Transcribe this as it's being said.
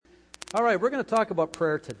All right, we're going to talk about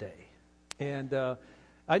prayer today. And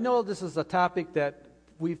I know this is a topic that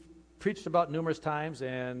we've preached about numerous times,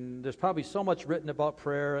 and there's probably so much written about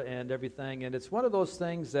prayer and everything, and it's one of those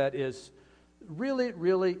things that is really,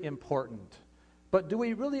 really important. But do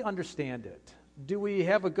we really understand it? Do we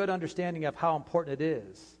have a good understanding of how important it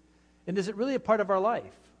is? And is it really a part of our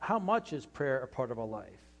life? How much is prayer a part of our life?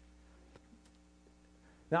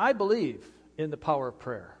 Now, I believe in the power of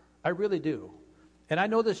prayer. I really do. And I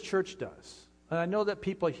know this church does. And I know that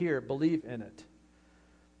people here believe in it.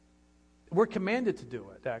 We're commanded to do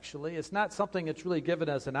it, actually. It's not something that's really given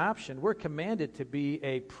as an option. We're commanded to be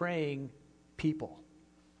a praying people.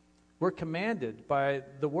 We're commanded by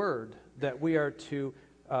the Word that we are to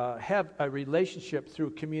have a relationship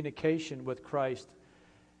through communication with Christ.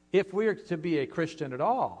 If we are to be a Christian at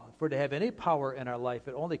all, if we're to have any power in our life,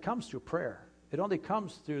 it only comes through prayer. It only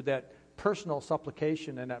comes through that personal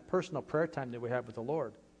supplication and that personal prayer time that we have with the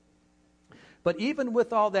Lord. But even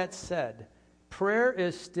with all that said, prayer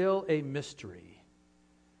is still a mystery.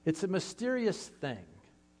 It's a mysterious thing.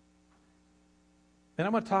 And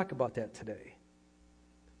I'm going to talk about that today.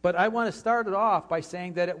 But I want to start it off by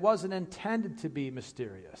saying that it wasn't intended to be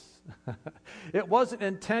mysterious. It wasn't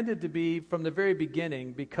intended to be from the very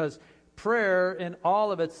beginning, because prayer in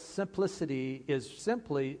all of its simplicity is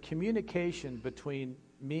simply communication between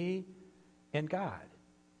me and God,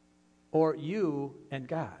 or you and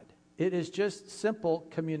God. It is just simple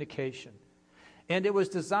communication. And it was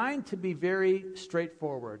designed to be very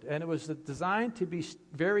straightforward, and it was designed to be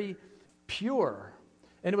very pure,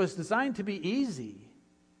 and it was designed to be easy.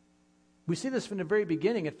 We see this from the very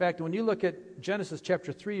beginning. In fact, when you look at Genesis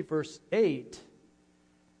chapter 3, verse 8,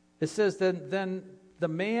 it says, Then the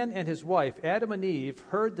man and his wife, Adam and Eve,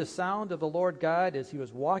 heard the sound of the Lord God as he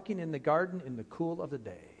was walking in the garden in the cool of the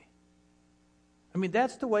day. I mean,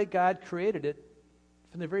 that's the way God created it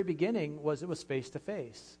from the very beginning. It was face to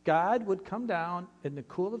face. God would come down in the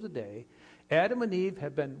cool of the day. Adam and Eve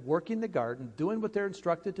have been working the garden, doing what they're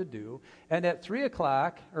instructed to do, and at 3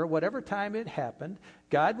 o'clock, or whatever time it happened,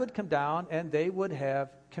 God would come down and they would have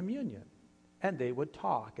communion, and they would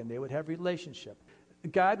talk, and they would have relationship.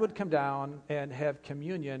 God would come down and have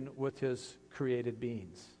communion with his created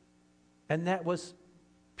beings. And that was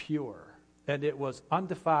pure, and it was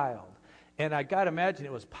undefiled. And I got to imagine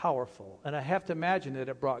it was powerful. And I have to imagine that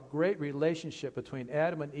it brought great relationship between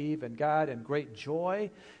Adam and Eve and God, and great joy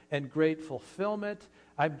and great fulfillment.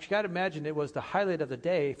 I've got to imagine it was the highlight of the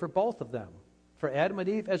day for both of them, for Adam and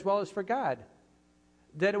Eve as well as for God.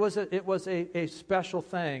 That it was a special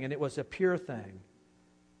thing, and it was a pure thing.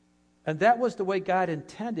 And that was the way God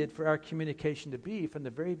intended for our communication to be from the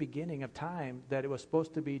very beginning of time, that it was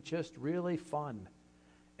supposed to be just really fun.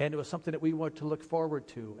 And it was something that we wanted to look forward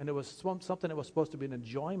to. And it was something that was supposed to be an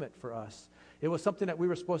enjoyment for us. It was something that we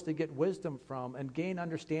were supposed to get wisdom from and gain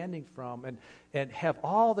understanding from, and have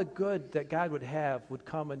all the good that God would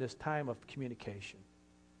come in this time of communication.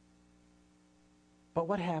 But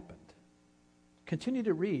what happened? Continue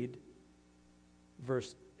to read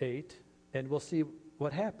verse 8, and we'll see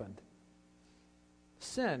what happened.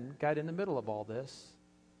 Sin got in the middle of all this,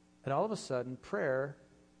 and all of a sudden, prayer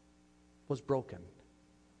was broken.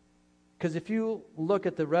 Because if you look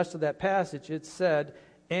at the rest of that passage, it said,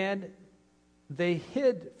 and they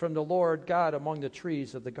hid from the Lord God among the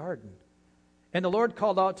trees of the garden. And the Lord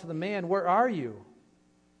called out to the man, "Where are you?"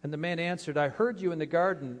 And the man answered, "I heard you in the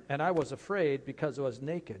garden, and I was afraid because I was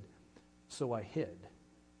naked, so I hid."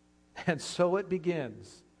 And so it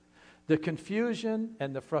begins. The confusion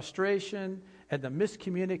and the frustration and the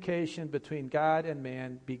miscommunication between God and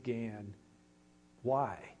man began.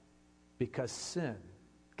 Why? Because sin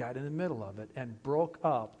got in the middle of it and broke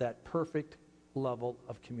up that perfect level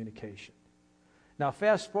of communication. Now,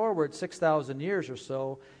 fast forward 6,000 years or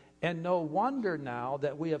so, and no wonder now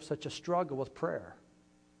that we have such a struggle with prayer.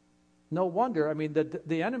 No wonder. I mean,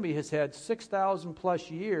 the enemy has had 6,000 plus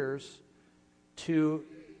years to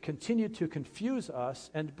continue to confuse us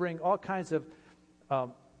and bring all kinds of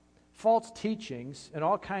false teachings and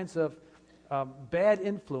all kinds of bad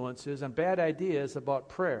influences and bad ideas about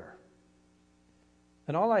prayer.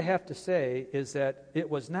 And all I have to say is that it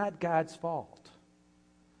was not God's fault.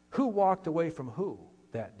 Who walked away from who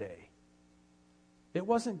that day? It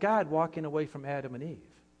wasn't God walking away from Adam and Eve.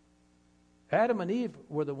 Adam and Eve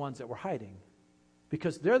were the ones that were hiding,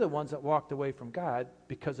 because they're the ones that walked away from God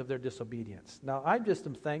because of their disobedience. Now, I just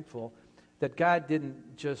am thankful that God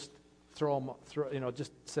didn't just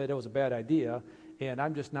just say that was a bad idea, and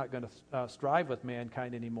I'm just not going to strive with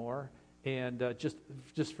mankind anymore, and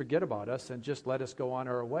just forget about us and just let us go on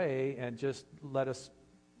our way and just let us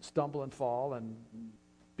stumble and fall and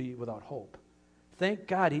be without hope. Thank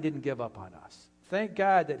God he didn't give up on us. Thank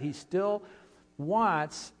God that he still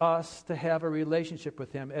wants us to have a relationship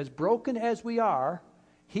with him. As broken as we are,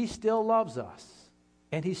 he still loves us.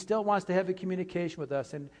 And he still wants to have a communication with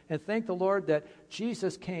us. And thank the Lord that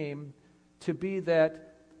Jesus came to be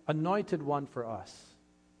that anointed one for us.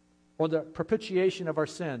 Or the propitiation of our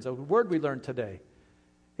sins, a word we learned today.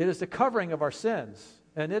 It is the covering of our sins.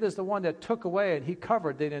 And it is the one that took away and he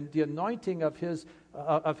covered the anointing of his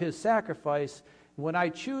sacrifice. When I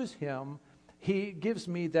choose him, he gives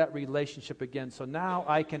me that relationship again. So now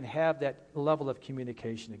I can have that level of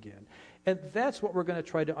communication again. And that's what we're going to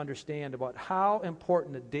try to understand about how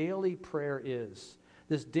important a daily prayer is.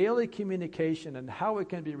 This daily communication and how it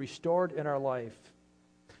can be restored in our life.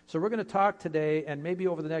 So we're going to talk today and maybe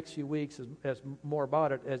over the next few weeks as more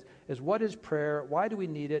about it as what is prayer, why do we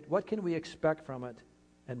need it, what can we expect from it,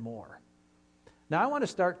 and more. Now I want to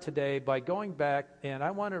start today by going back and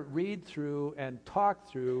I want to read through and talk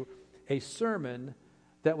through a sermon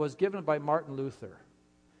that was given by Martin Luther.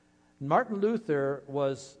 Martin Luther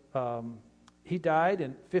was, he died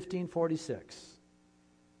in 1546.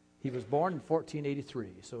 He was born in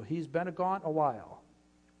 1483, so he's been gone a while.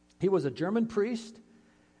 He was a German priest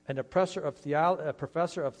and a professor of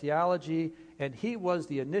theology, and he was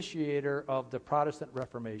the initiator of the Protestant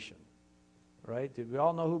Reformation. Right? We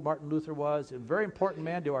all know who Martin Luther was, a very important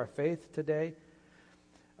man to our faith today.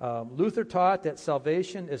 Luther taught that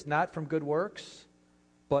salvation is not from good works,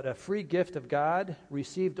 but a free gift of God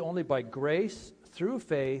received only by grace through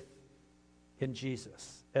faith in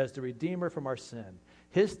Jesus as the Redeemer from our sin.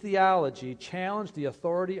 His theology challenged the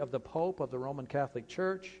authority of the Pope of the Roman Catholic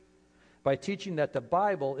Church by teaching that the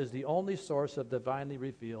Bible is the only source of divinely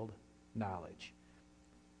revealed knowledge.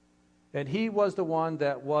 And he was the one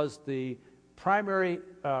that was the primary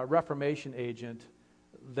Reformation agent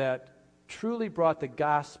that truly brought the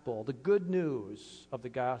gospel, the good news of the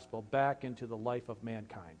gospel, back into the life of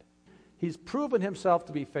mankind. He's proven himself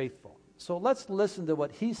to be faithful. So let's listen to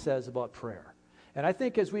what he says about prayer. And I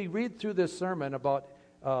think as we read through this sermon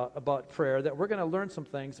about prayer, that we're going to learn some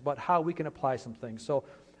things about how we can apply some things. So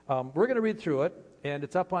we're going to read through it, and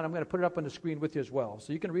I'm going to put it up on the screen with you as well,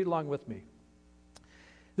 so you can read along with me.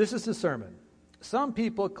 This is the sermon. Some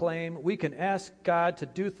people claim we can ask God to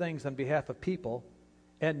do things on behalf of people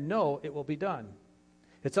and know it will be done.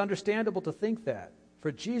 It's understandable to think that,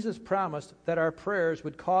 for Jesus promised that our prayers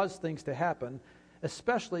would cause things to happen,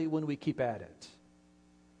 especially when we keep at it.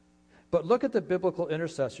 But look at the biblical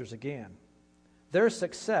intercessors again. Their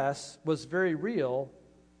success was very real,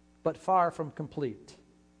 but far from complete.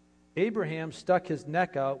 Abraham stuck his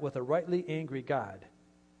neck out with a rightly angry God,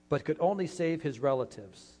 but could only save his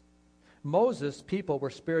relatives. Moses' people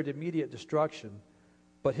were spared immediate destruction,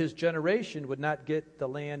 but his generation would not get the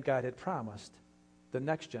land God had promised. The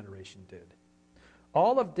next generation did.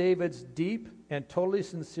 All of David's deep and totally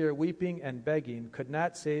sincere weeping and begging could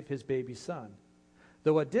not save his baby son,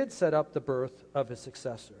 though it did set up the birth of his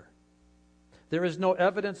successor. There is no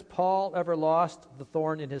evidence Paul ever lost the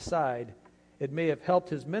thorn in his side. It may have helped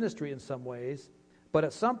his ministry in some ways, but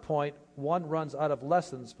at some point one runs out of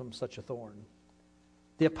lessons from such a thorn.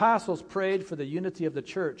 The apostles prayed for the unity of the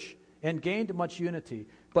church and gained much unity,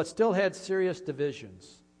 but still had serious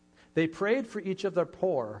divisions. They prayed for each of their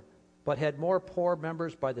poor, but had more poor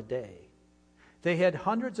members by the day. They had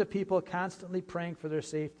hundreds of people constantly praying for their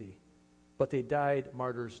safety, but they died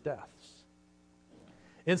martyrs' deaths.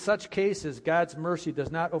 In such cases, God's mercy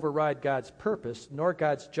does not override God's purpose, nor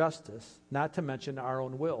God's justice, not to mention our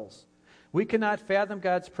own wills. We cannot fathom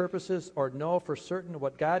God's purposes or know for certain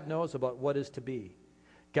what God knows about what is to be.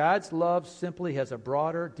 God's love simply has a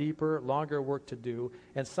broader, deeper, longer work to do,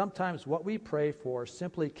 and sometimes what we pray for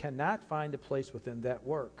simply cannot find a place within that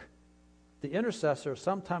work. The intercessor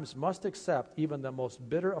sometimes must accept even the most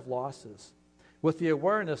bitter of losses, with the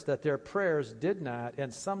awareness that their prayers did not,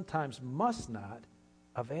 and sometimes must not,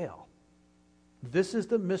 avail. This is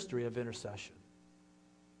the mystery of intercession.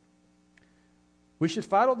 We should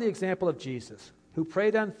follow the example of Jesus, who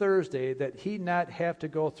prayed on Thursday that he not have to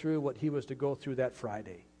go through what he was to go through that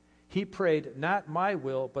Friday. He prayed, "Not my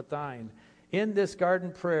will, but thine." In this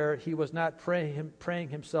garden prayer, he was not praying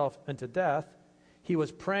himself into death. He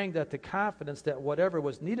was praying that the confidence that whatever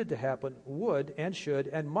was needed to happen would and should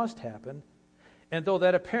and must happen. And though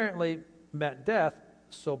that apparently meant death,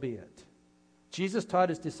 so be it. Jesus taught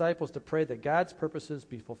his disciples to pray that God's purposes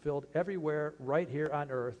be fulfilled everywhere, right here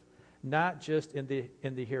on earth, not just in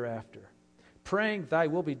the hereafter. Praying, "Thy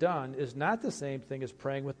will be done," is not the same thing as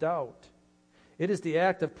praying with doubt. It is the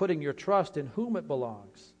act of putting your trust in whom it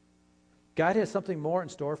belongs. God has something more in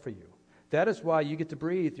store for you. That is why you get to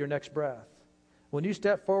breathe your next breath. When you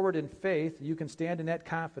step forward in faith, you can stand in that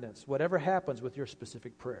confidence, whatever happens with your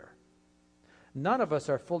specific prayer. None of us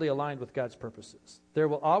are fully aligned with God's purposes. There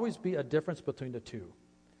will always be a difference between the two.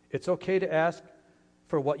 It's okay to ask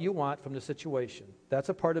for what you want from the situation. That's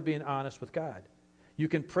a part of being honest with God. You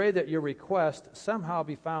can pray that your request somehow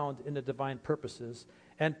be found in the divine purposes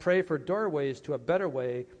and pray for doorways to a better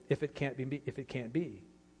way if it can't be.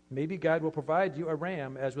 Maybe God will provide you a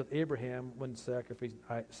ram, as with Abraham when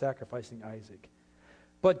sacrificing Isaac.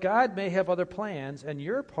 But God may have other plans, and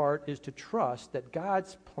your part is to trust that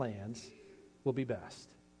God's plans will be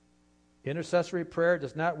best. Intercessory prayer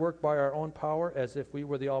does not work by our own power as if we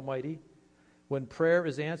were the Almighty. When prayer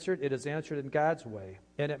is answered, it is answered in God's way,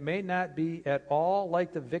 and it may not be at all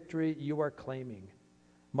like the victory you are claiming.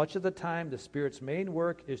 Much of the time, the Spirit's main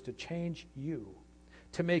work is to change you,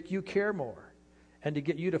 to make you care more, and to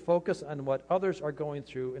get you to focus on what others are going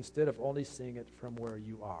through instead of only seeing it from where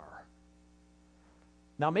you are.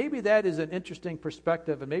 Now, maybe that is an interesting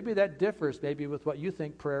perspective, and maybe that differs with what you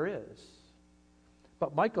think prayer is.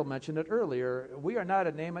 But Michael mentioned it earlier. We are not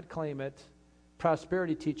a name it, claim it,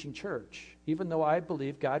 prosperity teaching church, even though I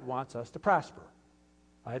believe God wants us to prosper.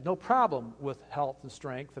 I have no problem with health and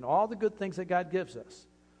strength and all the good things that God gives us.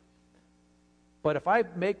 But if I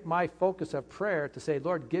make my focus of prayer to say,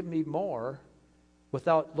 Lord, give me more,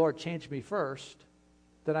 without, Lord, change me first,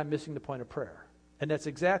 then I'm missing the point of prayer. And that's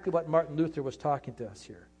exactly what Martin Luther was talking to us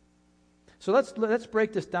here. So let's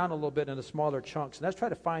break this down a little bit into smaller chunks, and let's try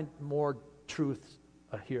to find more truth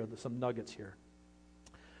here, some nuggets here.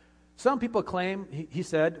 Some people claim, he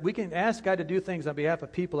said, we can ask God to do things on behalf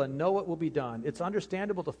of people and know it will be done. It's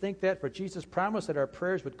understandable to think that, for Jesus promised that our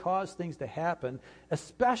prayers would cause things to happen,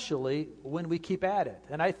 especially when we keep at it.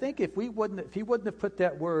 And I think if he wouldn't have put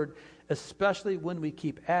that word, especially when we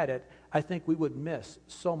keep at it, I think we would miss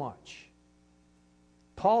so much.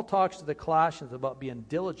 Paul talks to the Colossians about being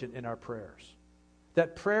diligent in our prayers.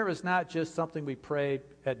 That prayer is not just something we pray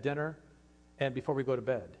at dinner and before we go to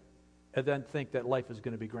bed, and then think that life is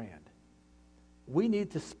going to be grand. We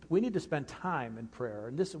need to spend time in prayer,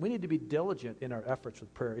 and we need to be diligent in our efforts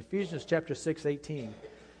with prayer. Ephesians chapter 6:18,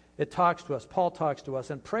 Paul talks to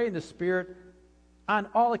us, and pray in the Spirit on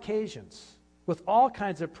all occasions, with all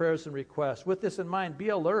kinds of prayers and requests. With this in mind, be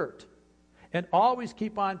alert, and always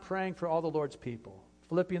keep on praying for all the Lord's people.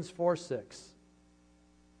 Philippians 4:6.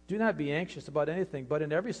 Do not be anxious about anything, but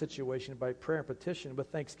in every situation, by prayer and petition, with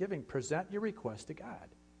thanksgiving, present your request to God.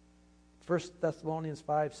 1 Thessalonians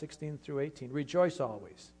 5:16 through 18. Rejoice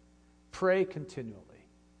always. Pray continually.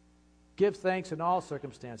 Give thanks in all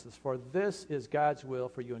circumstances, for this is God's will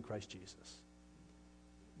for you in Christ Jesus.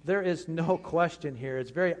 There is no question here.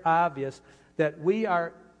 It's very obvious that we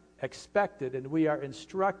are expected and we are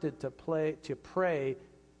instructed to pray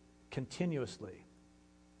continuously.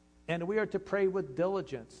 And we are to pray with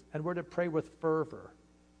diligence, and we're to pray with fervor.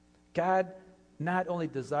 God not only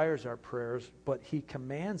desires our prayers, but he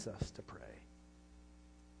commands us to pray.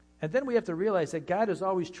 And then we have to realize that God is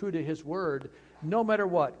always true to his word, no matter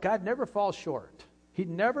what. God never falls short. He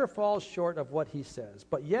never falls short of what he says.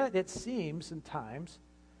 But yet it seems in times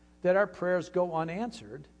that our prayers go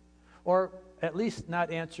unanswered, or at least not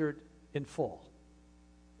answered in full.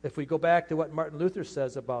 If we go back to what Martin Luther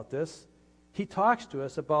says about this, he talks to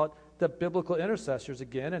us about the biblical intercessors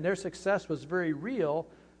again, and their success was very real,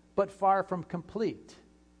 but far from complete.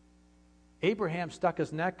 Abraham stuck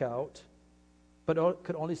his neck out, but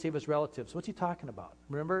could only save his relatives. What's he talking about?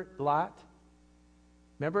 Remember Lot?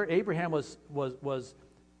 Remember, Abraham was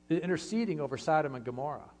interceding over Sodom and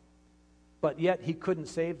Gomorrah, but yet he couldn't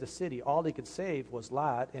save the city. All he could save was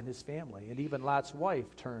Lot and his family, and even Lot's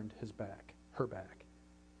wife turned her back.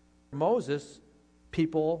 Moses'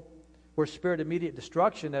 people were spared immediate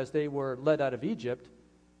destruction as they were led out of Egypt,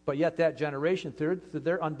 but yet that generation, through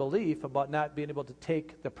their unbelief about not being able to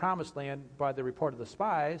take the promised land by the report of the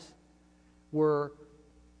spies,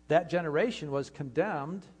 that generation was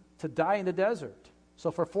condemned to die in the desert.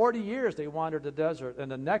 So for 40 years they wandered the desert,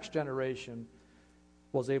 and the next generation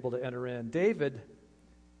was able to enter in. David,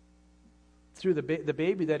 through the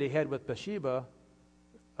baby that he had with Bathsheba,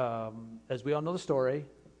 as we all know the story,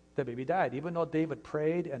 the baby died. Even though David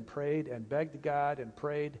prayed and prayed and begged God and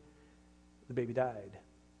prayed, the baby died.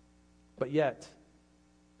 But yet,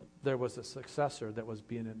 there was a successor that was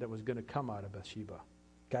going to come out of Bathsheba.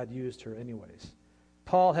 God used her anyways.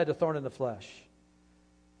 Paul had a thorn in the flesh.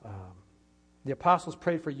 The apostles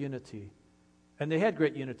prayed for unity. And they had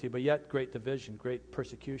great unity, but yet great division, great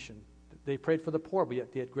persecution. They prayed for the poor, but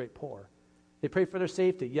yet they had great poor. They prayed for their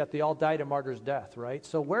safety, yet they all died a martyr's death, right?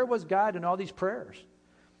 So where was God in all these prayers?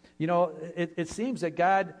 You know, it seems that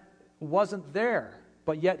God wasn't there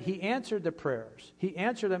but yet he answered the prayers. He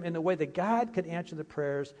answered them in the way that God could answer the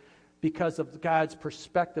prayers because of God's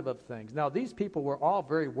perspective of things. Now, these people were all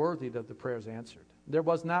very worthy of the prayers answered. There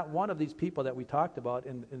was not one of these people that we talked about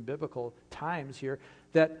in biblical times here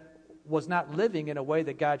that was not living in a way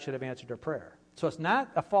that God should have answered their prayer. So it's not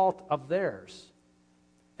a fault of theirs.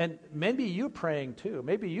 And maybe you praying too.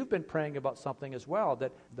 Maybe you've been praying about something as well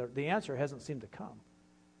that the answer hasn't seemed to come.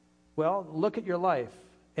 Well, look at your life.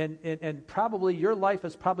 And probably your life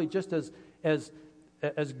is probably just as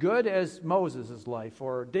good as Moses' life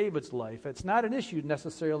or David's life. It's not an issue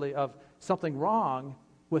necessarily of something wrong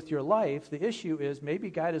with your life. The issue is maybe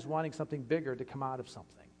God is wanting something bigger to come out of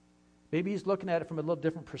something. Maybe he's looking at it from a little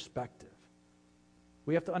different perspective.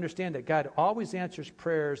 We have to understand that God always answers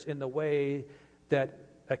prayers in the way that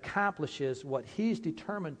accomplishes what he's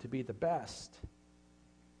determined to be the best,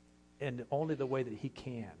 and only the way that he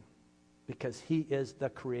can, because he is the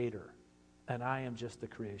creator and I am just the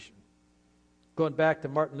creation. Going back to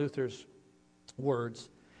Martin Luther's words,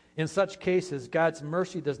 in such cases, God's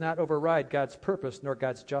mercy does not override God's purpose nor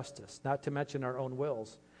God's justice, not to mention our own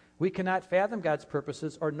wills. We cannot fathom God's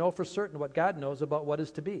purposes or know for certain what God knows about what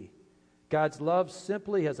is to be. God's love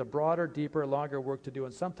simply has a broader, deeper, longer work to do,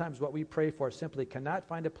 and sometimes what we pray for simply cannot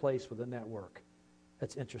find a place within that work.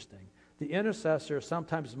 That's interesting. The intercessor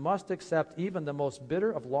sometimes must accept even the most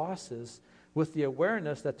bitter of losses with the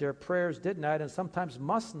awareness that their prayers did not and sometimes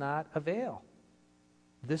must not avail.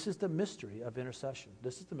 This is the mystery of intercession.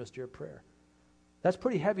 This is the mystery of prayer. That's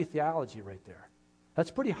pretty heavy theology right there.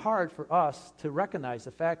 That's pretty hard for us to recognize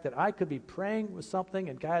the fact that I could be praying with something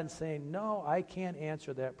and God is saying, no, I can't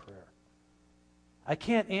answer that prayer. I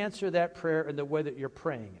can't answer that prayer in the way that you're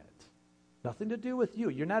praying it. Nothing to do with you.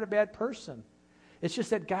 You're not a bad person. It's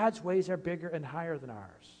just that God's ways are bigger and higher than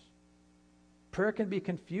ours. Prayer can be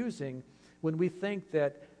confusing when we think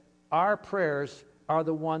that our prayers are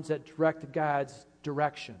the ones that direct God's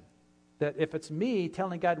direction. That if it's me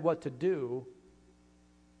telling God what to do,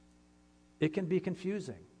 it can be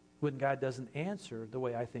confusing when God doesn't answer the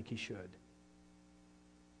way I think he should.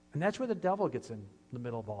 And that's where the devil gets in the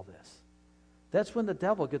middle of all this. That's when the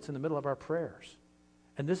devil gets in the middle of our prayers.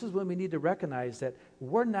 And this is when we need to recognize that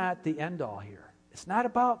we're not the end all here. It's not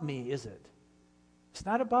about me, is it? It's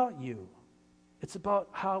not about you. It's about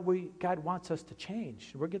how God wants us to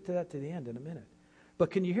change. We'll get to that to the end in a minute. But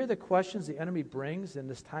can you hear the questions the enemy brings in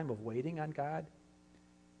this time of waiting on God?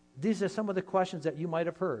 These are some of the questions that you might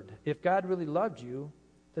have heard. If God really loved you,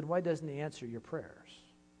 then why doesn't he answer your prayers?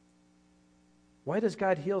 Why does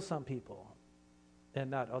God heal some people and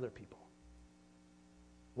not other people?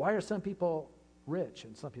 Why are some people rich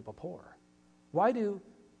and some people poor? Why do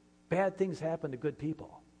bad things happen to good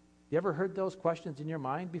people? You ever heard those questions in your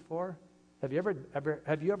mind before? Have you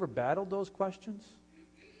ever battled those questions?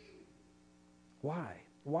 Why?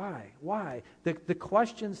 The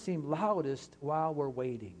questions seem loudest while we're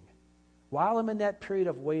waiting. While I'm in that period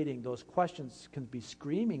of waiting, those questions can be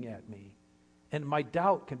screaming at me, and my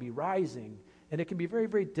doubt can be rising, and it can be very,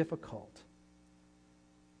 very difficult.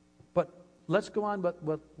 But let's go on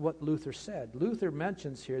with what Luther said. Luther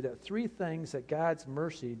mentions here that three things that God's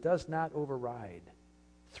mercy does not override.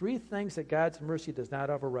 Three things that God's mercy does not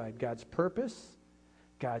override: God's purpose,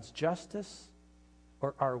 God's justice,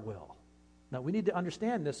 or our will. Now, we need to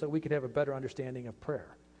understand this so we can have a better understanding of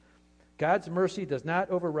prayer. God's mercy does not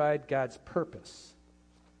override God's purpose.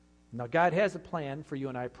 Now, God has a plan for you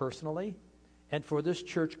and I personally, and for this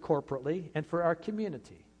church corporately, and for our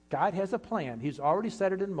community. God has a plan. He's already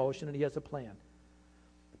set it in motion, and he has a plan.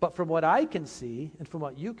 But from what I can see, and from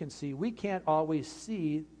what you can see, we can't always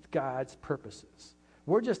see God's purposes.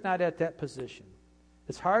 We're just not at that position.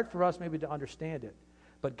 It's hard for us maybe to understand it.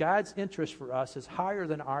 But God's interest for us is higher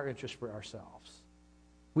than our interest for ourselves.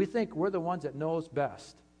 We think we're the ones that knows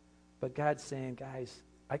best. But God's saying, guys,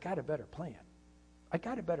 I got a better plan. I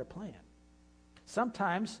got a better plan.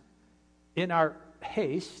 Sometimes in our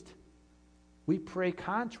haste, we pray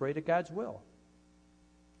contrary to God's will.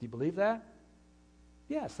 Do you believe that?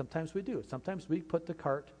 Yeah, sometimes we do. Sometimes we put the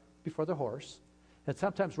cart before the horse. And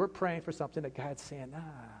sometimes we're praying for something that God's saying,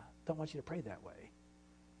 don't want you to pray that way.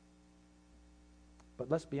 But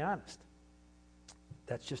let's be honest.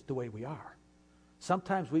 That's just the way we are.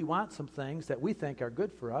 Sometimes we want some things that we think are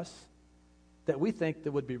good for us, that we think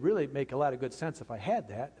that would be really make a lot of good sense if I had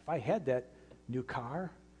that. If I had that new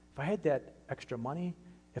car, if I had that extra money,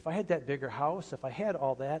 if I had that bigger house, if I had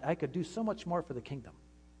all that, I could do so much more for the kingdom.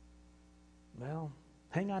 Well,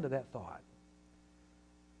 hang on to that thought.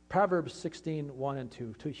 Proverbs 16:1 and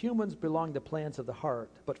 2. To humans belong the plans of the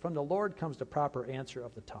heart, but from the Lord comes the proper answer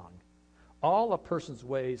of the tongue. All a person's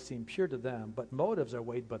ways seem pure to them, but motives are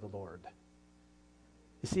weighed by the Lord.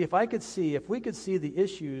 You see, if we could see the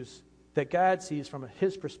issues that God sees from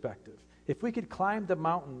his perspective, if we could climb the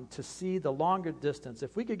mountain to see the longer distance,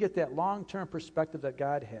 if we could get that long-term perspective that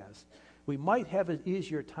God has, we might have an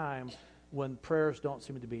easier time when prayers don't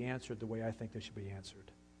seem to be answered the way I think they should be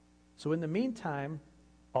answered. So in the meantime,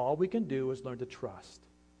 all we can do is learn to trust.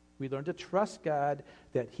 We learn to trust God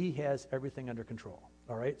that he has everything under control.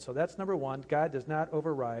 All right, so that's number one. God does not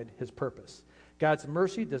override his purpose. God's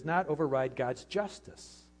mercy does not override God's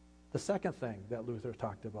justice. The second thing that Luther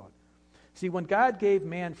talked about. See, when God gave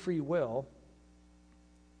man free will,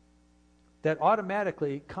 that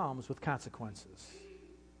automatically comes with consequences.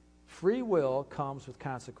 Free will comes with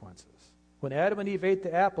consequences. When Adam and Eve ate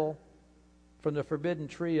the apple from the forbidden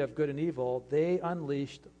tree of good and evil, they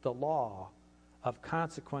unleashed the law of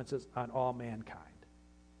consequences on all mankind.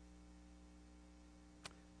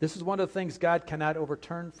 This is one of the things God cannot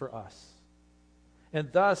overturn for us.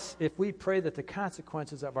 And thus, if we pray that the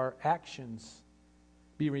consequences of our actions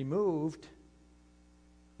be removed,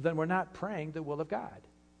 then we're not praying the will of God.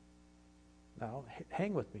 Now,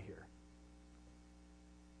 hang with me here.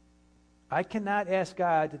 I cannot ask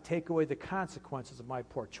God to take away the consequences of my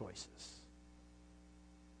poor choices.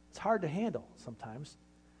 It's hard to handle sometimes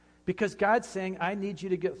because God's saying, I need you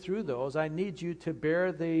to get through those. I need you to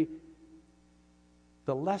bear the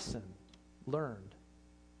lesson learned.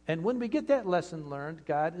 And when we get that lesson learned,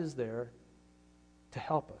 God is there to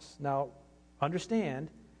help us. Now, understand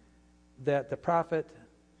that the prophet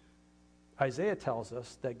Isaiah tells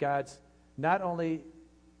us that God's not only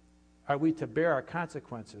are we to bear our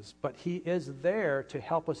consequences, but he is there to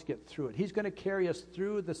help us get through it. He's going to carry us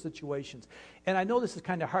through the situations. And I know this is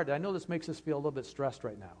kind of hard. I know this makes us feel a little bit stressed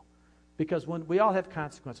right now. Because when we all have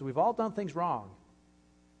consequences, we've all done things wrong.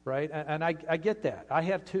 Right? And I get that. I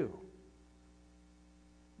have too.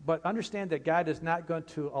 But understand that God is not going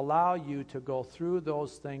to allow you to go through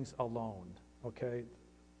those things alone. Okay?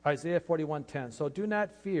 Isaiah 41:10. So do not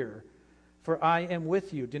fear, for I am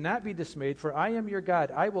with you. Do not be dismayed, for I am your God.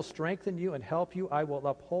 I will strengthen you and help you. I will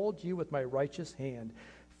uphold you with my righteous hand.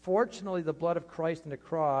 Fortunately, the blood of Christ on the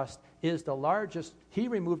cross is the largest. He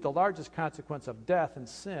removed the largest consequence of death and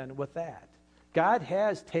sin with that. God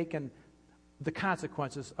has taken the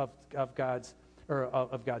consequences of God's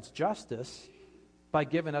justice by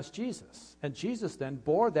giving us Jesus. And Jesus then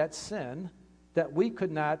bore that sin that we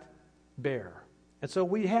could not bear. And so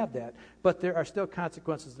we have that. But there are still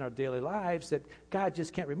consequences in our daily lives that God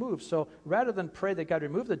just can't remove. So rather than pray that God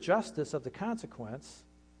remove the justice of the consequence,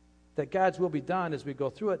 that God's will be done as we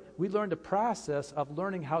go through it, we learn the process of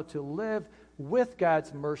learning how to live with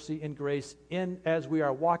God's mercy and grace as we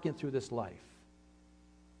are walking through this life.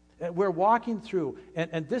 We're walking through,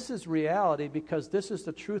 and this is reality because this is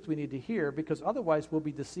the truth we need to hear, because otherwise we'll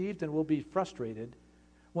be deceived and we'll be frustrated,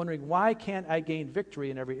 wondering why can't I gain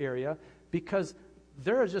victory in every area? Because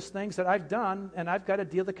there are just things that I've done and I've got to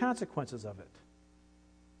deal with the consequences of it.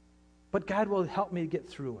 But God will help me get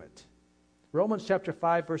through it. Romans chapter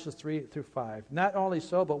 5, verses 3 through 5. Not only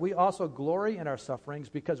so, but we also glory in our sufferings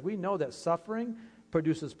because we know that suffering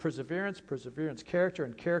produces perseverance, perseverance character,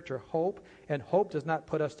 and character hope. And hope does not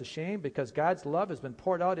put us to shame because God's love has been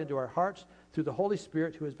poured out into our hearts through the Holy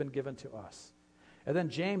Spirit who has been given to us. And then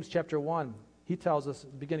James chapter 1, he tells us,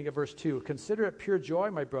 beginning of verse 2, consider it pure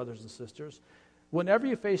joy, my brothers and sisters, whenever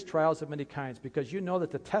you face trials of many kinds, because you know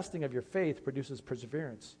that the testing of your faith produces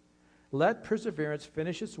perseverance. Let perseverance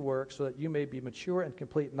finish its work so that you may be mature and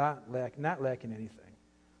complete, not lacking anything.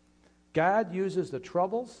 God uses the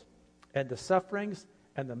troubles and the sufferings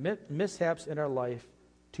and the mishaps in our life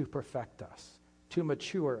to perfect us, to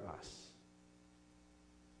mature us.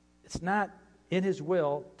 It's not in his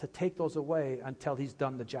will to take those away until he's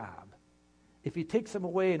done the job. If he takes them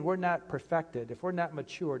away and we're not perfected, if we're not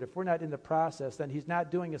matured, if we're not in the process, then he's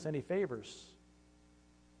not doing us any favors.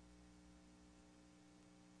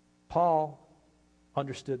 Paul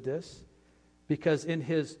understood this because in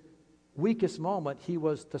his weakest moment, he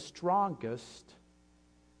was the strongest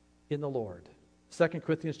in the Lord. 2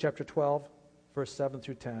 Corinthians chapter 12, verse 7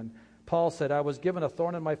 through 10. Paul said, I was given a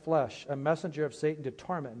thorn in my flesh, a messenger of Satan to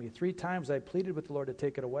torment me. 3 times I pleaded with the Lord to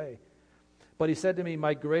take it away. But he said to me,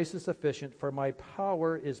 my grace is sufficient, for my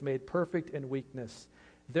power is made perfect in weakness.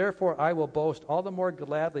 Therefore I will boast all the more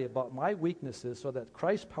gladly about my weaknesses, so that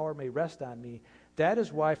Christ's power may rest on me. That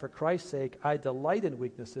is why, for Christ's sake, I delight in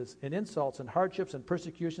weaknesses, in insults, and hardships, and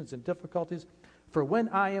persecutions, and difficulties. For when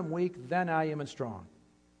I am weak, then I am strong.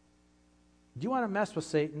 Do you want to mess with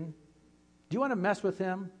Satan? Do you want to mess with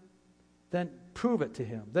him? Then prove it to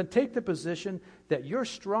him. Then take the position that you're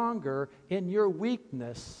stronger in your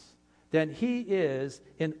weakness than he is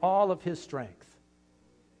in all of his strength.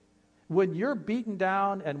 When you're beaten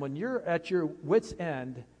down and when you're at your wit's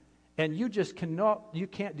end and you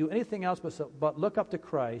can't do anything else but look up to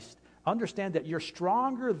Christ, understand that you're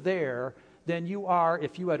stronger there than you are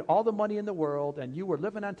if you had all the money in the world and you were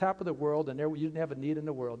living on top of the world and you didn't have a need in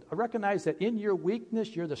the world. Recognize that in your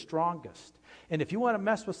weakness, you're the strongest. And if you want to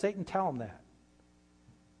mess with Satan, tell him that.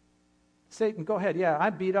 Satan, go ahead. Yeah,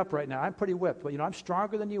 I'm beat up right now. I'm pretty whipped. But, I'm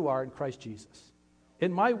stronger than you are in Christ Jesus.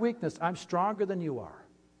 In my weakness, I'm stronger than you are.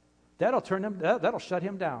 That'll shut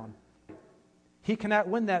him down. He cannot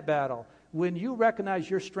win that battle. When you recognize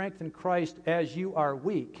your strength in Christ as you are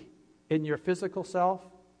weak in your physical self,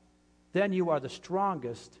 then you are the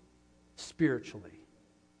strongest spiritually.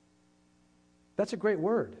 That's a great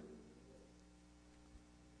word.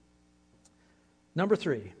 Number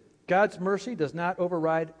 3, God's mercy does not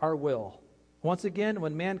override our will. Once again,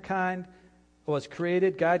 when mankind was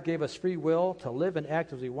created, God gave us free will to live and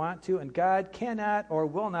act as we want to, and God cannot or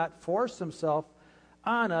will not force himself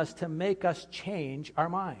on us to make us change our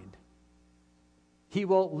mind. He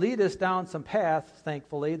will lead us down some paths,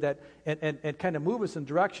 thankfully, and kind of move us in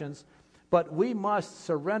directions, but we must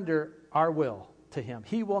surrender our will to him.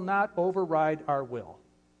 He will not override our will.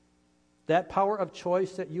 That power of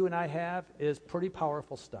choice that you and I have is pretty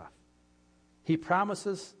powerful stuff. He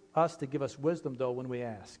promises us to give us wisdom, though, when we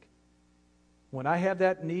ask. When I have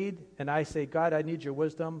that need and I say, God, I need your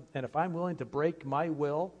wisdom, and if I'm willing to break my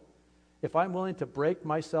will, if I'm willing to break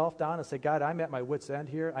myself down and say, God, I'm at my wit's end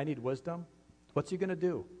here, I need wisdom, what's he going to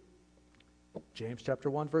do? James chapter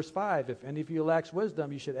 1, verse 5, if any of you lacks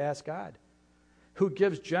wisdom, you should ask God, who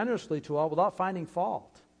gives generously to all without finding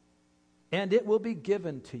fault, and it will be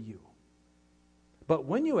given to you. But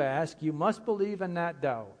when you ask, you must believe and not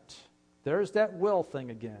doubt. There's that will thing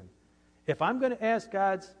again. If I'm going to ask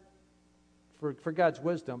for God's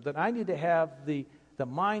wisdom, then I need to have the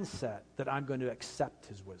mindset that I'm going to accept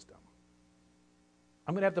his wisdom.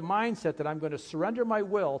 I'm going to have the mindset that I'm going to surrender my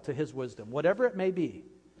will to his wisdom, whatever it may be,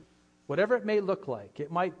 whatever it may look like.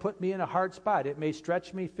 It might put me in a hard spot. It may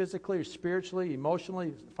stretch me physically or spiritually,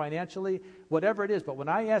 emotionally, financially, whatever it is. But when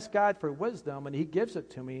I ask God for wisdom and he gives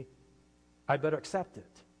it to me, I better accept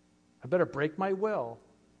it. I better break my will.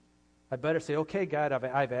 I better say, okay, God,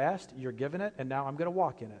 I've asked, you're giving it, and now I'm going to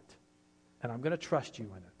walk in it. And I'm going to trust you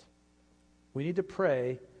in it. We need to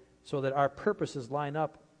pray so that our purposes line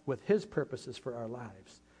up with his purposes for our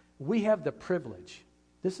lives. We have the privilege.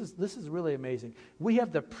 This is really amazing. We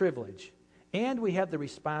have the privilege and we have the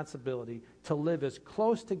responsibility to live as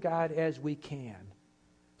close to God as we can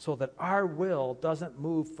so that our will doesn't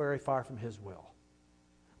move very far from his will.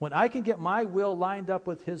 When I can get my will lined up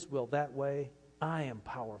with his will that way, I am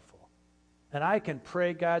powerful. And I can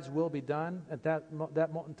pray God's will be done at that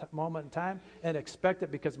moment in time and expect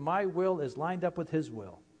it because my will is lined up with his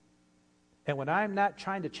will. And when I'm not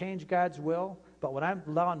trying to change God's will, but when I'm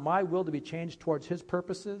allowing my will to be changed towards his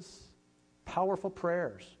purposes, powerful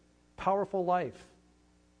prayers, powerful life.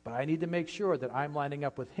 But I need to make sure that I'm lining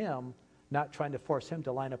up with him, not trying to force him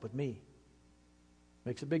to line up with me.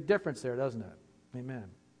 Makes a big difference there, doesn't it? Amen.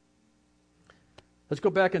 Let's go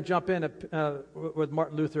back and jump in with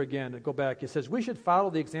Martin Luther again. Go back. He says, we should follow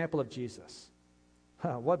the example of Jesus.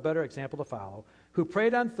 What better example to follow? Who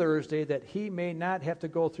prayed on Thursday that he may not have to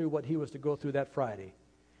go through what he was to go through that Friday.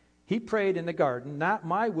 He prayed in the garden, not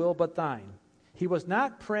my will, but thine. He was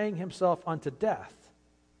not praying himself unto death.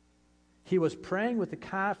 He was praying with the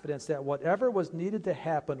confidence that whatever was needed to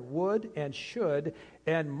happen would and should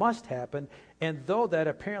and must happen, and though that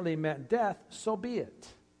apparently meant death, so be it.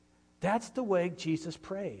 That's the way Jesus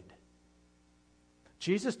prayed.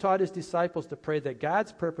 Jesus taught his disciples to pray that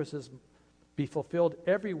God's purposes be fulfilled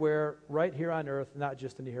everywhere, right here on earth, not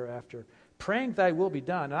just in the hereafter. Praying thy will be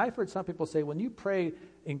done. And I've heard some people say when you pray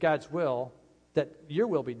in God's will, that your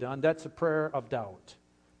will be done, that's a prayer of doubt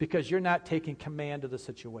because you're not taking command of the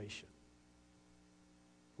situation.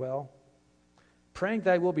 Well, praying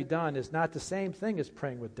thy will be done is not the same thing as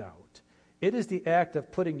praying with doubt. It is the act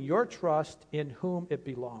of putting your trust in whom it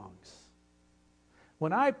belongs.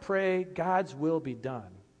 When I pray God's will be done,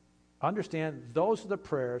 understand those are the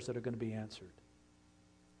prayers that are going to be answered.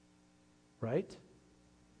 Right?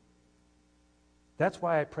 That's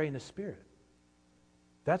why I pray in the Spirit.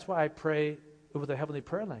 That's why I pray with a heavenly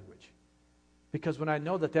prayer language. Because when I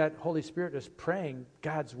know that Holy Spirit is praying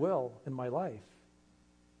God's will in my life,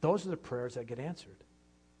 those are the prayers that get answered.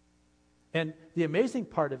 And the amazing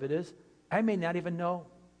part of it is, I may not even know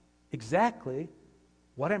exactly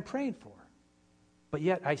what I'm praying for. But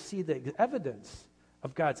yet I see the evidence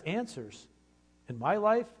of God's answers in my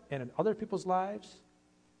life and in other people's lives.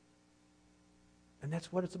 And that's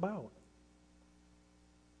what it's about.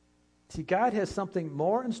 See, God has something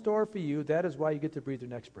more in store for you. That is why you get to breathe your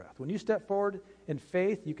next breath. When you step forward in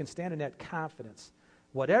faith, you can stand in that confidence.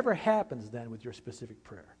 Whatever happens then with your specific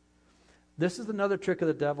prayer. This is another trick of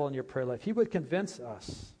the devil in your prayer life. He would convince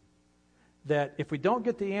us that if we don't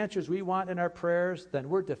get the answers we want in our prayers, then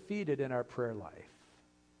we're defeated in our prayer life.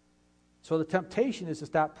 So the temptation is to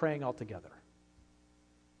stop praying altogether.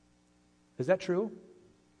 Is that true?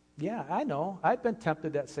 Yeah, I know. I've been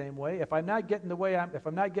tempted that same way. If I'm not getting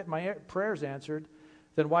my prayers answered,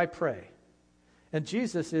 then why pray? And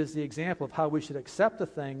Jesus is the example of how we should accept the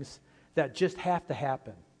things that just have to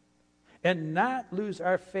happen and not lose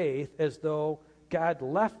our faith as though God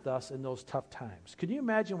left us in those tough times. Can you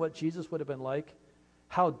imagine what Jesus would have been like?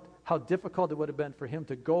 How difficult it would have been for him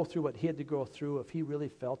to go through what he had to go through if he really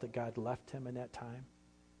felt that God left him in that time?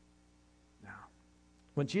 No.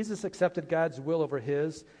 When Jesus accepted God's will over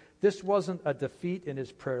his, this wasn't a defeat in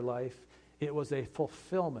his prayer life. It was a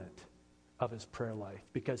fulfillment of his prayer life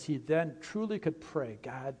because he then truly could pray,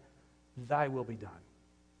 God, thy will be done.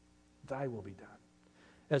 Thy will be done.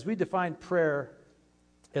 As we define prayer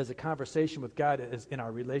as a conversation with God as in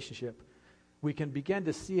our relationship, we can begin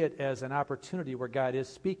to see it as an opportunity where God is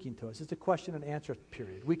speaking to us. It's a question and answer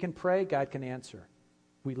period. We can pray, God can answer.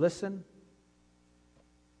 We listen,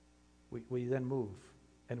 we then move,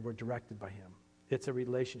 and we're directed by him. It's a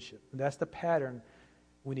relationship. And that's the pattern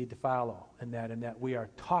we need to follow in that we are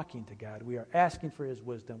talking to God. We are asking for his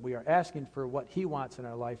wisdom. We are asking for what he wants in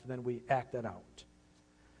our life, and then we act that out.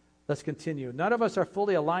 Let's continue. None of us are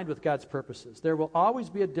fully aligned with God's purposes. There will always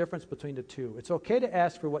be a difference between the two. It's okay to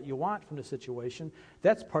ask for what you want from the situation.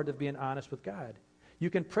 That's part of being honest with God. You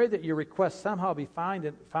can pray that your request somehow be found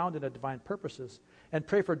in a divine purposes and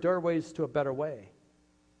pray for doorways to a better way.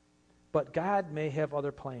 But God may have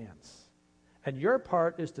other plans. And your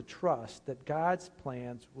part is to trust that God's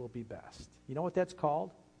plans will be best. You know what that's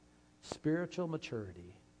called? Spiritual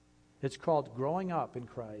maturity. It's called growing up in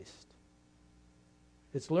Christ.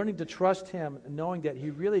 It's learning to trust him, knowing that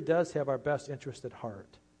he really does have our best interest at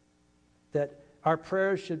heart. That our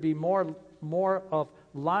prayers should be more of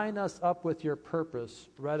line us up with your purpose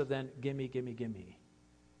rather than gimme, gimme, gimme.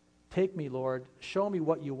 Take me, Lord. Show me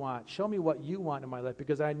what you want. Show me what you want in my life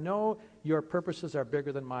because I know your purposes are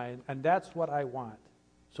bigger than mine, and that's what I want.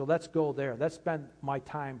 So let's go there. Let's spend my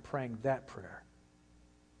time praying that prayer.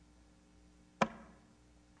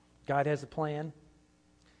 God has a plan.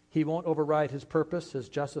 He won't override his purpose, his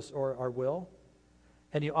justice, or our will.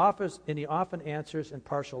 And he often answers in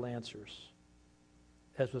partial answers,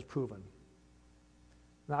 as was proven.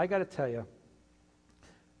 Now, I got to tell you,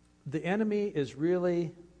 the enemy is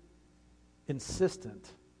really insistent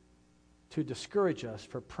to discourage us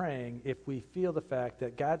for praying if we feel the fact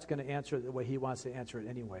that God's going to answer it the way he wants to answer it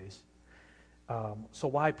anyways. So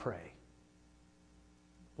why pray?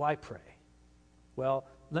 Why pray? Well,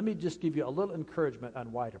 let me just give you a little encouragement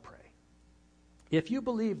on why to pray. If you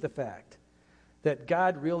believe the fact that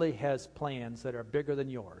God really has plans that are bigger than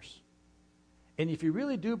yours, and if you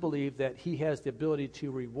really do believe that he has the ability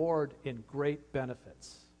to reward in great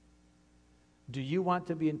benefits, do you want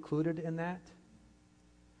to be included in that?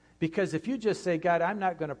 Because if you just say, God, I'm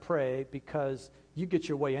not going to pray because you get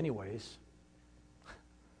your way anyways,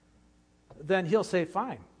 then he'll say,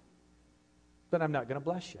 fine. Then I'm not going to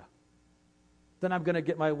bless you. Then I'm going to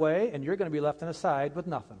get my way, and you're going to be left on the side with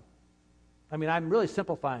nothing. I mean, I'm really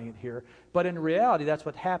simplifying it here, but in reality, that's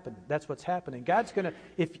what happened. That's what's happening. God's going to,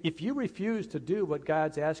 if you refuse to do what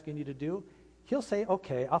God's asking you to do, he'll say,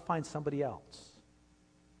 okay, I'll find somebody else.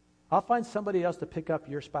 I'll find somebody else to pick up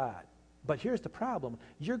your spot. But here's the problem.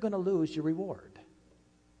 You're going to lose your reward.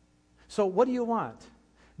 So what do you want?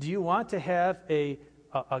 Do you want to have a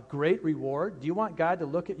great reward? Do you want God to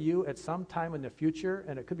look at you at some time in the future,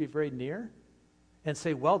 and it could be very near, and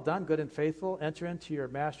say, well done, good and faithful, enter into your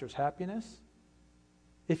master's happiness?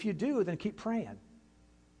 If you do, then keep praying.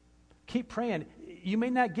 Keep praying. You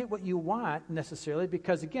may not get what you want necessarily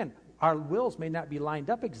because, again, our wills may not be lined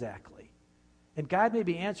up exactly. And God may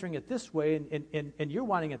be answering it this way, and you're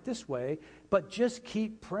wanting it this way, but just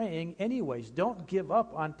keep praying anyways. Don't give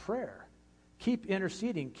up on prayer. Keep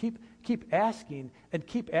interceding. Keep asking, and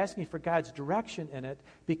keep asking for God's direction in it,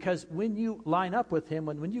 because when you line up with him,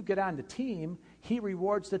 when you get on the team, he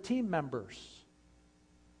rewards the team members.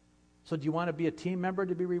 So do you want to be a team member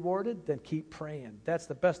to be rewarded? Then keep praying. That's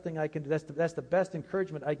the best thing I can do. That's the best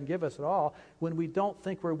encouragement I can give us at all. When we don't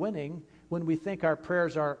think we're winning, when we think our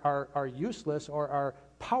prayers are useless or are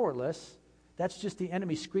powerless, that's just the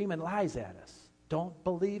enemy screaming lies at us. Don't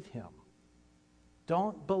believe him.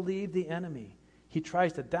 Don't believe the enemy. He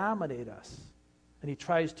tries to dominate us, and he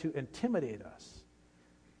tries to intimidate us.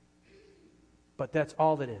 But that's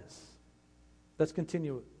all that is. Let's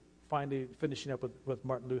continue finishing up with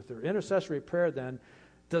Martin Luther. Intercessory prayer, then,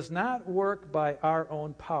 does not work by our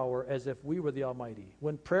own power as if we were the Almighty.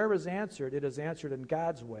 When prayer is answered, it is answered in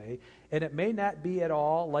God's way, and it may not be at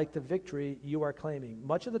all like the victory you are claiming.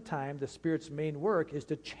 Much of the time, the Spirit's main work is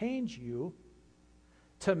to change you,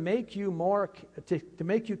 to make you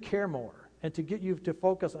care more, and to get you to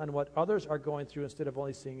focus on what others are going through instead of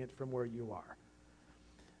only seeing it from where you are.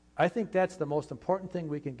 I think that's the most important thing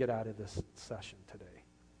we can get out of this session today,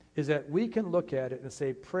 is that we can look at it and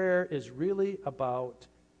say prayer is really about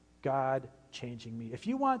God changing me. If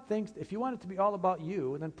you want it to be all about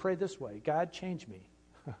you, then pray this way: God, change me.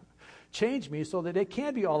 Change me so that it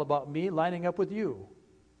can be all about me lining up with you.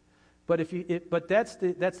 But that's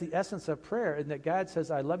the essence of prayer, and that God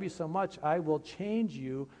says, I love you so much, I will change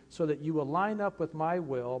you so that you will line up with my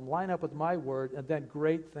will, line up with my word, and then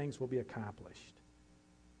great things will be accomplished.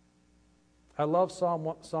 I love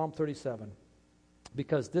Psalm 37,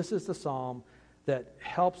 because this is the psalm that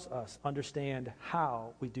helps us understand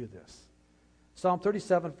how we do this. Psalm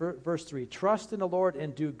 37, verse 3, trust in the Lord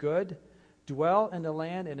and do good, dwell in the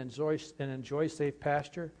land and enjoy safe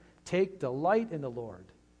pasture. Take delight in the Lord,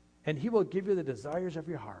 and he will give you the desires of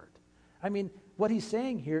your heart. I mean, what he's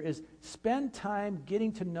saying here is spend time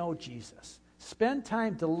getting to know Jesus. Spend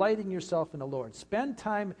time delighting yourself in the Lord. Spend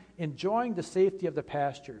time enjoying the safety of the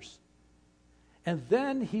pastures. And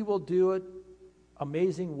then he will do it.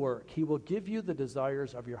 Amazing work. He will give you the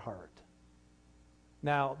desires of your heart.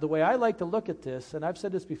 Now, the way I like to look at this, and I've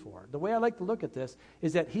said this before, the way I like to look at this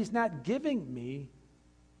is that he's not giving me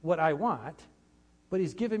what I want, but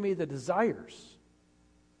he's giving me the desires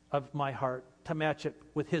of my heart to match it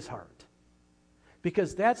with his heart.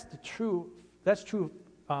 Because that's true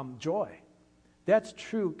joy. That's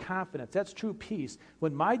true confidence. That's true peace.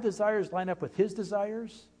 When my desires line up with his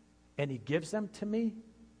desires and he gives them to me,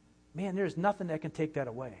 man, there's nothing that can take that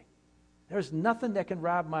away. There's nothing that can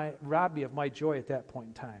rob me of my joy at that point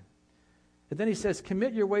in time. And then he says,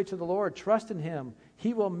 commit your way to the Lord. Trust in him.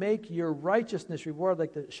 He will make your righteousness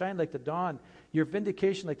shine like the dawn, your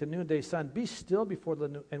vindication like the noonday sun. Be still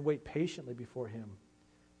and wait patiently before him.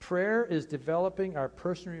 Prayer is developing our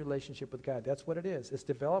personal relationship with God. That's what it is. It's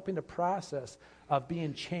developing the process of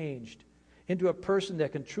being changed into a person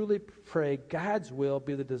that can truly pray, God's will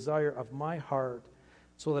be the desire of my heart,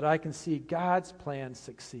 so that I can see God's plan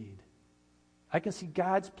succeed. I can see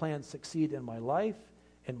God's plan succeed in my life,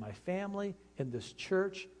 in my family, in this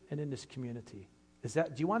church, and in this community. Do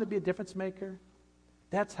you want to be a difference maker?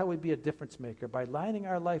 That's how we be a difference maker, by lining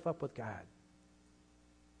our life up with God.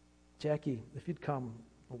 Jackie, if you'd come,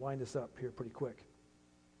 we'll wind this up here pretty quick.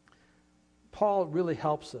 Paul really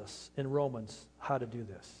helps us in Romans how to do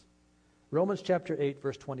this. Romans chapter 8,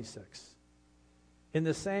 verse 26. In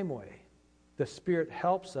the same way, the Spirit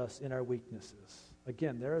helps us in our weaknesses.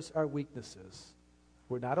 Again, there's our weaknesses.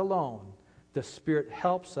 We're not alone. The Spirit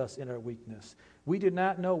helps us in our weakness. We do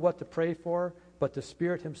not know what to pray for, but the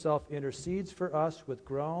Spirit himself intercedes for us with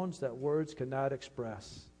groans that words cannot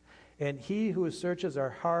express. And he who searches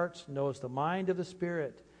our hearts knows the mind of the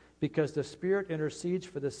Spirit, because the Spirit intercedes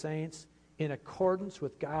for the saints in accordance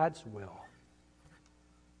with God's will.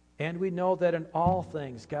 And we know that in all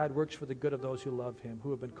things God works for the good of those who love him,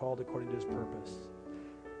 who have been called according to his purpose.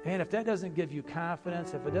 And if that doesn't give you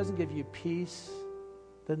confidence, if it doesn't give you peace,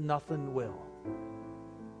 then nothing will.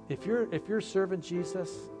 If you're serving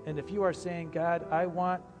Jesus, and if you are saying, God, I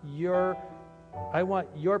want your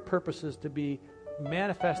purposes to be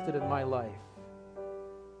manifested in my life,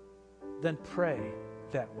 then pray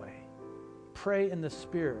that way. Pray in the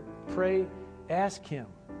Spirit. Pray, ask him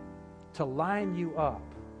to line you up.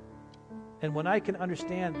 And when I can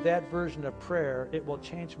understand that version of prayer, it will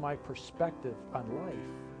change my perspective on life.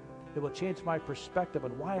 It will change my perspective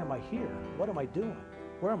on why am I here? What am I doing?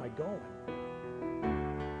 Where am I going?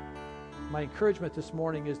 My encouragement this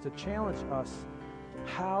morning is to challenge us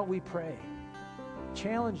how we pray.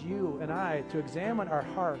 Challenge you and I to examine our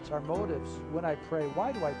hearts, our motives when I pray.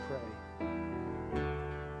 Why do I pray?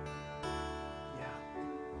 Yeah.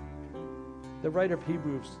 The writer of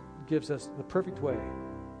Hebrews gives us the perfect way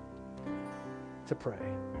to pray.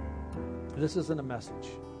 This isn't a message.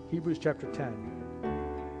 Hebrews chapter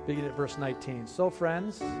 10, beginning at verse 19. So,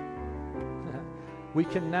 friends, we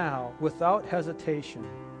can now, without hesitation,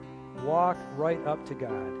 walk right up to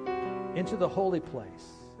God, into the holy place.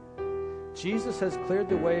 Jesus has cleared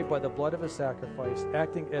the way by the blood of his sacrifice,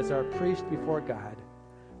 acting as our priest before God.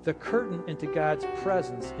 The curtain into God's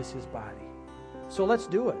presence is his body. So let's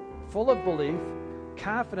do it, full of belief,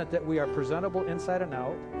 confident that we are presentable inside and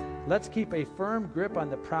out. Let's keep a firm grip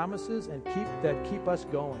on the promises and keep us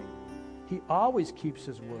going. He always keeps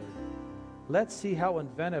his word. let's see how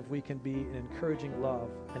inventive we can be in encouraging love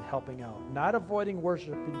and helping out. Not avoiding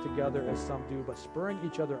worshiping together as some do, but spurring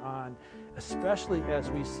each other on, especially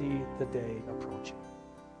as we see the day approaching.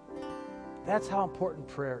 That's how important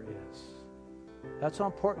prayer is. That's how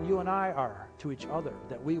important you and I are to each other,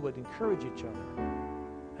 that we would encourage each other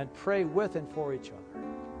and pray with and for each other.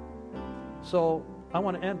 So I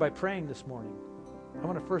want to end by praying this morning. I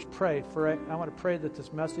want to first pray I want to pray that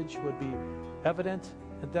this message would be evident,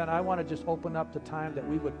 and then I want to just open up the time that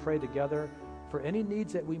we would pray together for any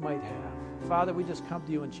needs that we might have. Father, we just come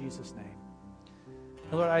to you in Jesus' name.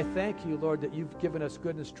 And Lord, I thank you, Lord, that you've given us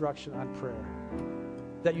good instruction on prayer,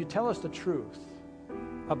 that you tell us the truth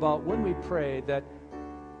about when we pray, that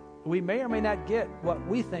we may or may not get what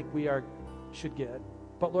we think should get,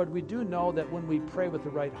 but Lord, we do know that when we pray with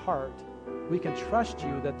the right heart, we can trust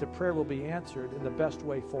you that the prayer will be answered in the best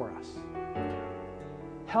way for us.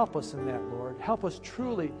 Help us in that, Lord. Help us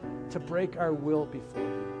truly to break our will before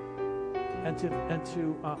you and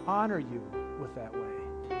to honor you with that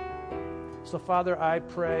way. So, Father, I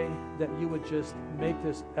pray that you would just make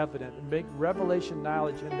this evident and make revelation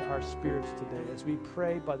knowledge into our spirits today as we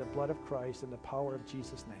pray by the blood of Christ and the power of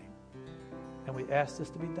Jesus' name. And we ask this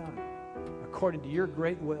to be done according to your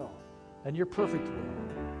great will and your perfect will.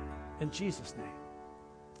 In Jesus' name,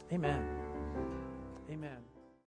 amen. Amen.